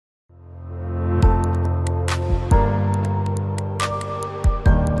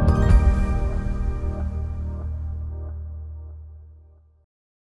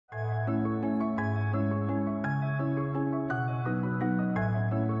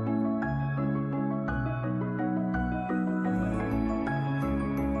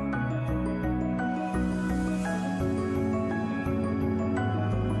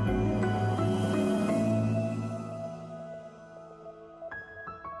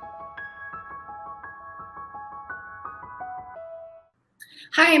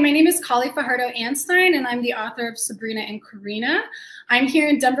Hi, my name is Kali Fajardo-Anstine, and I'm the author of Sabrina and Corina. I'm here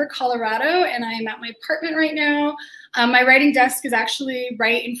in Denver, Colorado, and I'm at my apartment right now. My writing desk is actually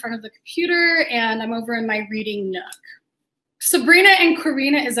right in front of the computer, and I'm over in my reading nook. Sabrina and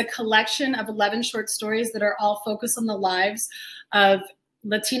Corina is a collection of 11 short stories that are all focused on the lives of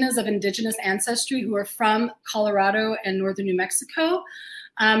Latinas of Indigenous ancestry who are from Colorado and northern New Mexico.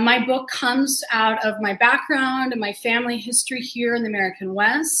 My book comes out of my background and my family history here in the American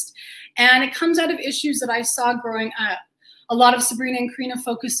West, and it comes out of issues that I saw growing up. A lot of Sabrina and Corina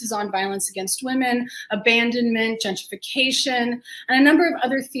focuses on violence against women, abandonment, gentrification, and a number of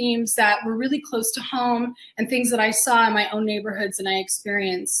other themes that were really close to home and things that I saw in my own neighborhoods and I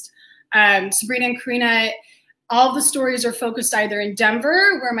experienced. Sabrina and Corina, all of the stories are focused either in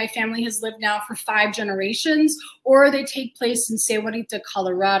Denver, where my family has lived now for 5 generations, or they take place in Sahuarita,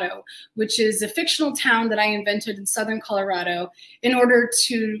 Colorado, which is a fictional town that I invented in southern Colorado in order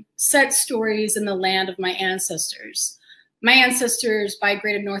to set stories in the land of my ancestors. My ancestors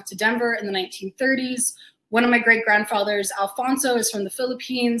migrated north to Denver in the 1930s. One of my great-grandfathers, Alfonso, is from the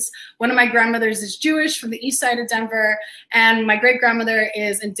Philippines. One of my grandmothers is Jewish from the east side of Denver, and my great-grandmother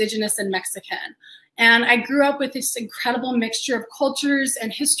is indigenous and Mexican. And I grew up with this incredible mixture of cultures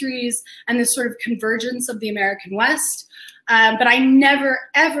and histories and this sort of convergence of the American West. But I never,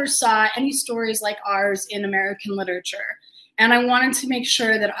 ever saw any stories like ours in American literature. And I wanted to make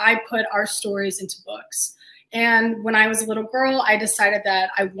sure that I put our stories into books. And when I was a little girl, I decided that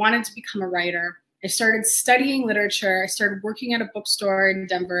I wanted to become a writer. I started studying literature. I started working at a bookstore in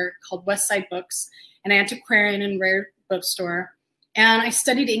Denver called Westside Books, an antiquarian and rare bookstore. And I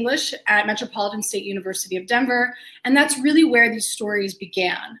studied English at Metropolitan State University of Denver, and that's really where these stories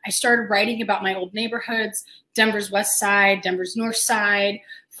began. I started writing about my old neighborhoods, Denver's West Side, Denver's North Side,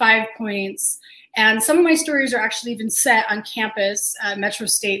 5 Points, and some of my stories are actually even set on campus at Metro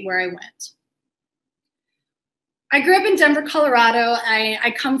State where I went. I grew up in Denver, Colorado. I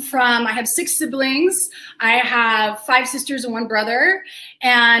have 6 siblings. I have 5 sisters and 1 brother.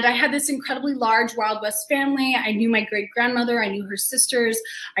 And I had this incredibly large Wild West family. I knew my great-grandmother. I knew her sisters.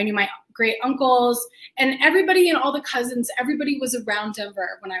 I knew my great-uncles. And everybody and all the cousins, everybody was around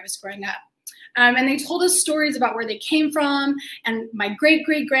Denver when I was growing up. And they told us stories about where they came from and my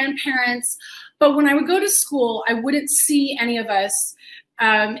great-great-grandparents. But when I would go to school, I wouldn't see any of us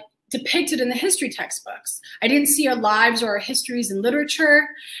depicted in the history textbooks. I didn't see our lives or our histories in literature,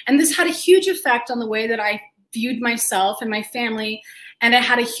 and this had a huge effect on the way that I viewed myself and my family, and it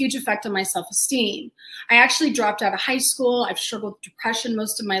had a huge effect on my self-esteem. I actually dropped out of high school. I've struggled with depression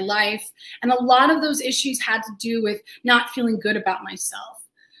most of my life, and a lot of those issues had to do with not feeling good about myself.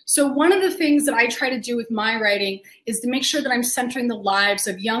 So one of the things that I try to do with my writing is to make sure that I'm centering the lives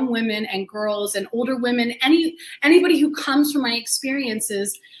of young women and girls and older women, anybody who comes from my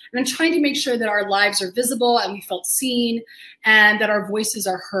experiences, and I'm trying to make sure that our lives are visible and we felt seen and that our voices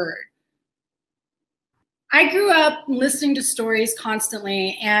are heard. I grew up listening to stories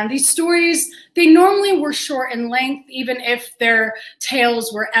constantly, and these stories, they normally were short in length, even if their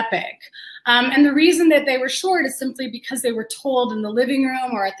tales were epic. And the reason that they were short is simply because they were told in the living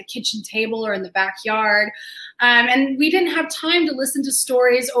room or at the kitchen table or in the backyard. And we didn't have time to listen to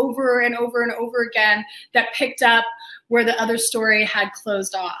stories over and over and over again that picked up where the other story had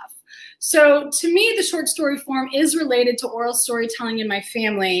closed off. So to me, the short story form is related to oral storytelling in my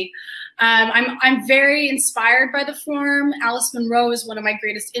family. I'm very inspired by the form. Alice Munro is one of my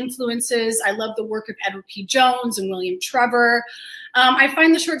greatest influences. I love the work of Edward P. Jones and William Trevor. I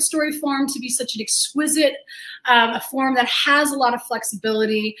find the short story form to be such an exquisite a form that has a lot of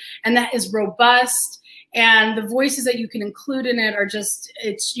flexibility and that is robust. And the voices that you can include in it are just,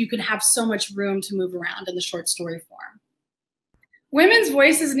 you can have so much room to move around in the short story form. Women's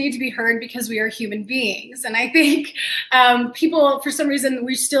voices need to be heard because we are human beings. And I think people, for some reason,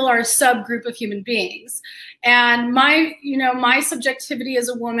 we still are a subgroup of human beings. And my subjectivity as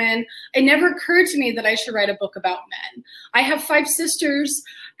a woman, it never occurred to me that I should write a book about men. I have 5 sisters,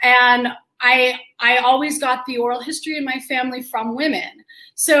 and I always got the oral history in my family from women.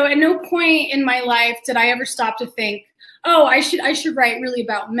 So at no point in my life did I ever stop to think, oh, I should write really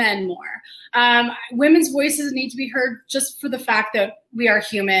about men more. Women's voices need to be heard just for the fact that we are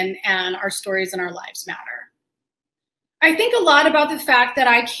human and our stories and our lives matter. I think a lot about the fact that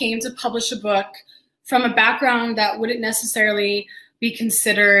I came to publish a book from a background that wouldn't necessarily be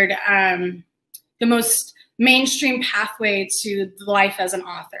considered the most mainstream pathway to life as an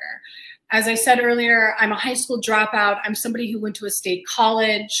author. As I said earlier, I'm a high school dropout. I'm somebody who went to a state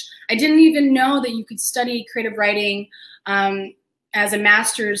college. I didn't even know that you could study creative writing as a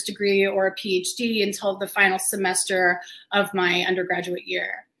master's degree or a PhD until the final semester of my undergraduate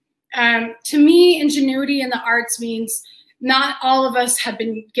year. To me, ingenuity in the arts means not all of us have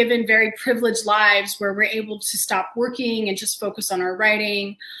been given very privileged lives where we're able to stop working and just focus on our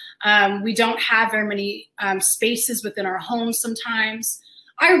writing. We don't have very many spaces within our homes sometimes.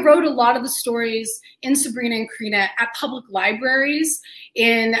 I wrote a lot of the stories in Sabrina and Corina at public libraries,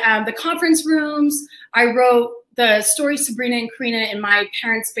 in the conference rooms. I wrote the story Sabrina and Corina in my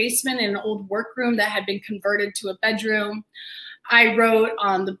parents' basement in an old workroom that had been converted to a bedroom. I wrote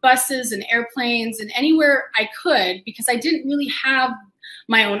on the buses and airplanes and anywhere I could because I didn't really have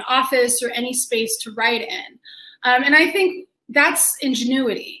my own office or any space to write in. And I think that's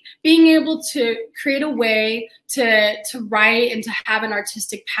ingenuity, being able to create a way to write and to have an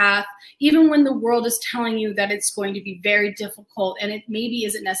artistic path, even when the world is telling you that it's going to be very difficult and it maybe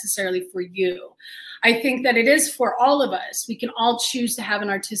isn't necessarily for you. I think that it is for all of us. We can all choose to have an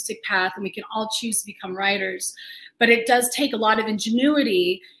artistic path and we can all choose to become writers, but it does take a lot of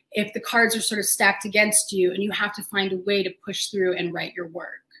ingenuity if the cards are sort of stacked against you and you have to find a way to push through and write your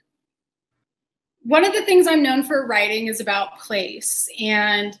work. One of the things I'm known for writing is about place,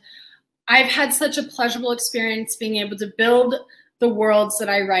 and I've had such a pleasurable experience being able to build the worlds that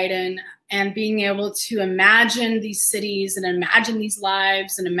I write in and being able to imagine these cities and imagine these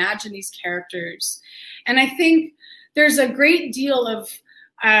lives and imagine these characters. And I think there's a great deal of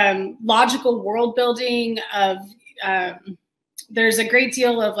logical world building, there's a great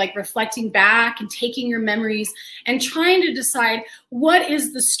deal of like reflecting back and taking your memories and trying to decide what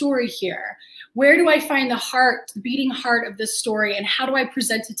is the story here? Where do I find the heart, the beating heart of this story, and how do I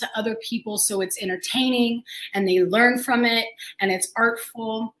present it to other people so it's entertaining and they learn from it and it's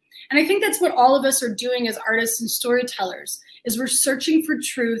artful? And I think that's what all of us are doing as artists and storytellers, is we're searching for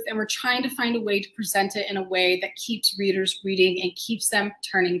truth and we're trying to find a way to present it in a way that keeps readers reading and keeps them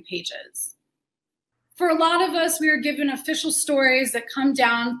turning pages. For a lot of us, we are given official stories that come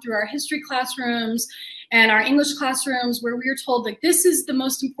down through our history classrooms and our English classrooms where we are told, like, this is the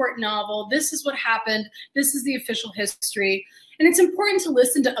most important novel, this is what happened, this is the official history. And it's important to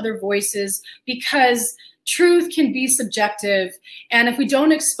listen to other voices because truth can be subjective. And if we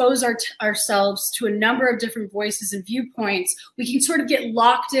don't expose ourselves to a number of different voices and viewpoints, we can sort of get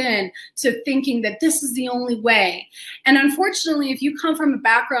locked in to thinking that this is the only way. And unfortunately, if you come from a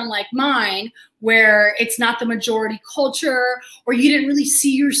background like mine, where it's not the majority culture, or you didn't really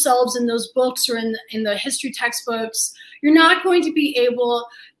see yourselves in those books or in the history textbooks, you're not going to be able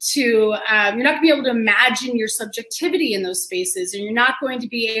to imagine your subjectivity in those spaces, and you're not going to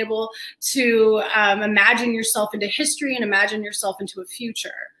be able to imagine yourself into history and imagine yourself into a future.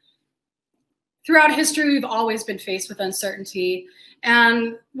 Throughout history, we've always been faced with uncertainty,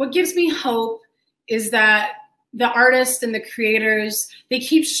 and what gives me hope is that the artists and the creators, they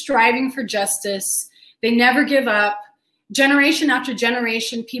keep striving for justice. They never give up. Generation after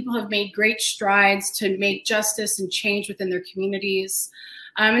generation, people have made great strides to make justice and change within their communities.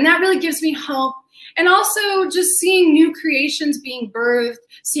 And that really gives me hope. And also just seeing new creations being birthed,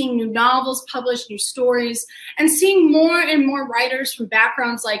 seeing new novels published, new stories, and seeing more and more writers from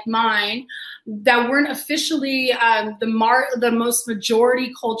backgrounds like mine that weren't officially the most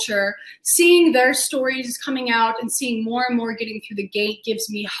majority culture, seeing their stories coming out and seeing more and more getting through the gate gives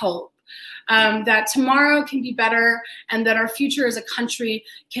me hope. That tomorrow can be better and that our future as a country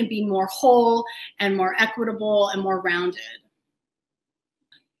can be more whole and more equitable and more rounded.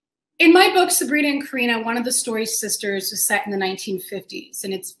 In my book, Sabrina and Corina, one of the story's sisters was set in the 1950s,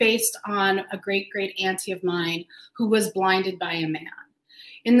 and it's based on a great-great-auntie of mine who was blinded by a man.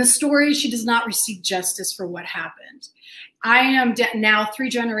 In the story, she does not receive justice for what happened. I am now 3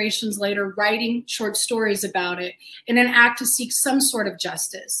 generations later writing short stories about it in an act to seek some sort of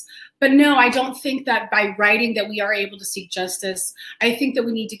justice. But no, I don't think that by writing that we are able to seek justice. I think that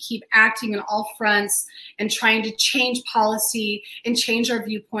we need to keep acting on all fronts and trying to change policy and change our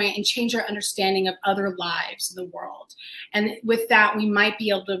viewpoint and change our understanding of other lives in the world. And with that, we might be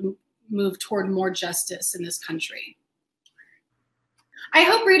able to move toward more justice in this country. I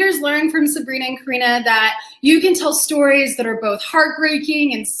hope readers learn from Sabrina and Corina that you can tell stories that are both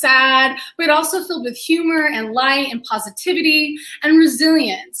heartbreaking and sad, but also filled with humor and light and positivity and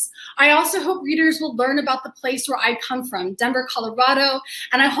resilience. I also hope readers will learn about the place where I come from, Denver, Colorado,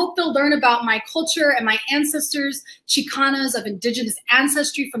 and I hope they'll learn about my culture and my ancestors, Chicanas of Indigenous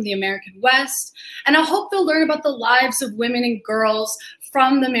ancestry from the American West, and I hope they'll learn about the lives of women and girls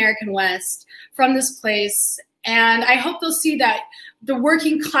from the American West, from this place, and I hope they'll see that the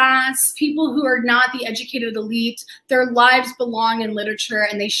working class, people who are not the educated elite, their lives belong in literature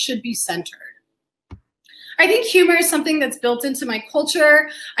and they should be centered. I think humor is something that's built into my culture.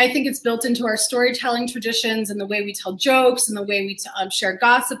 I think it's built into our storytelling traditions and the way we tell jokes and the way we share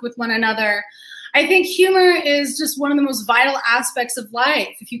gossip with one another. I think humor is just one of the most vital aspects of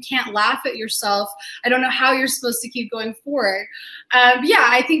life. If you can't laugh at yourself, I don't know how you're supposed to keep going forward. Yeah,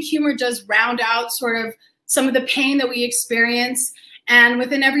 I think humor does round out sort of some of the pain that we experience. And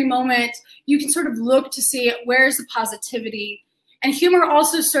within every moment, you can sort of look to see where's the positivity. And humor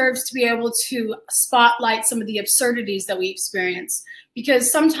also serves to be able to spotlight some of the absurdities that we experience,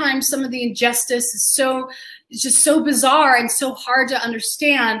 because sometimes some of the injustice is it's just so bizarre and so hard to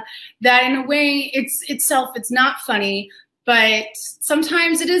understand that in a way it's not funny, but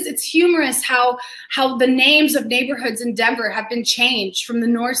sometimes it's humorous how the names of neighborhoods in Denver have been changed from the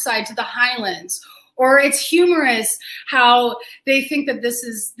north side to the highlands, or it's humorous how they think that this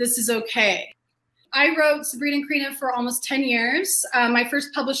is okay. I wrote Sabrina Corina for almost 10 years. My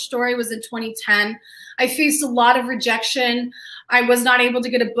first published story was in 2010. I faced a lot of rejection. I was not able to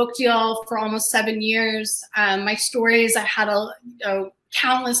get a book deal for almost 7 years. My stories, I had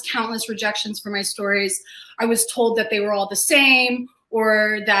countless rejections for my stories. I was told that they were all the same,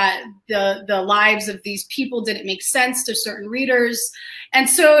 or that the lives of these people didn't make sense to certain readers. And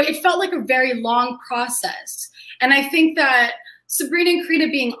so it felt like a very long process. And I think that Sabrina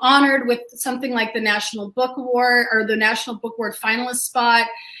Corina being honored with something like the National Book Award or the National Book Award finalist spot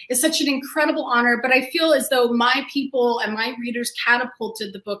is such an incredible honor, but I feel as though my people and my readers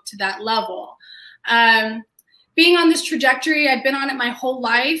catapulted the book to that level. Being on this trajectory, I've been on it my whole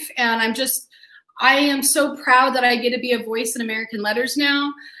life, and I am so proud that I get to be a voice in American letters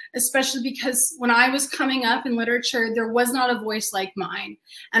now, especially because when I was coming up in literature, there was not a voice like mine.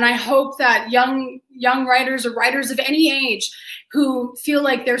 And I hope that young writers or writers of any age who feel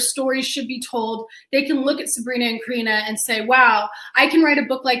like their stories should be told, they can look at Sabrina and Corina and say, wow, I can write a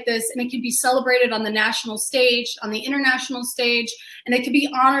book like this, and it can be celebrated on the national stage, on the international stage, and it can be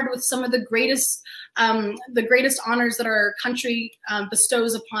honored with some of the greatest honors that our country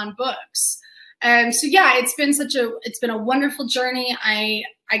bestows upon books. So yeah, it's been a wonderful journey. I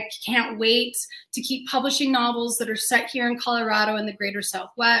can't wait to keep publishing novels that are set here in Colorado and the greater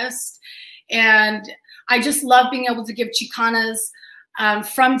Southwest. And I just love being able to give Chicanas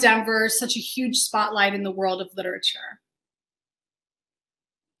from Denver such a huge spotlight in the world of literature.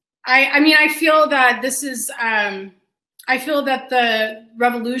 I feel that this is, I feel that the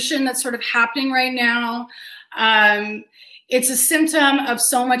revolution that's sort of happening right now, it's a symptom of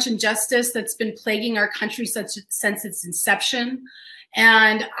so much injustice that's been plaguing our country since its inception.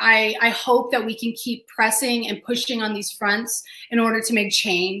 And I hope that we can keep pressing and pushing on these fronts in order to make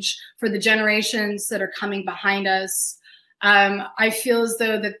change for the generations that are coming behind us. I feel as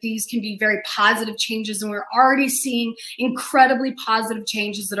though that these can be very positive changes, and we're already seeing incredibly positive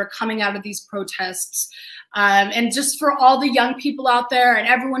changes that are coming out of these protests. And just for all the young people out there and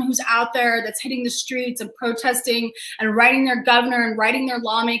everyone who's out there that's hitting the streets and protesting and writing their governor and writing their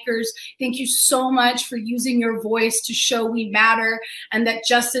lawmakers, thank you so much for using your voice to show we matter and that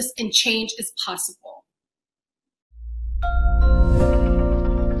justice and change is possible.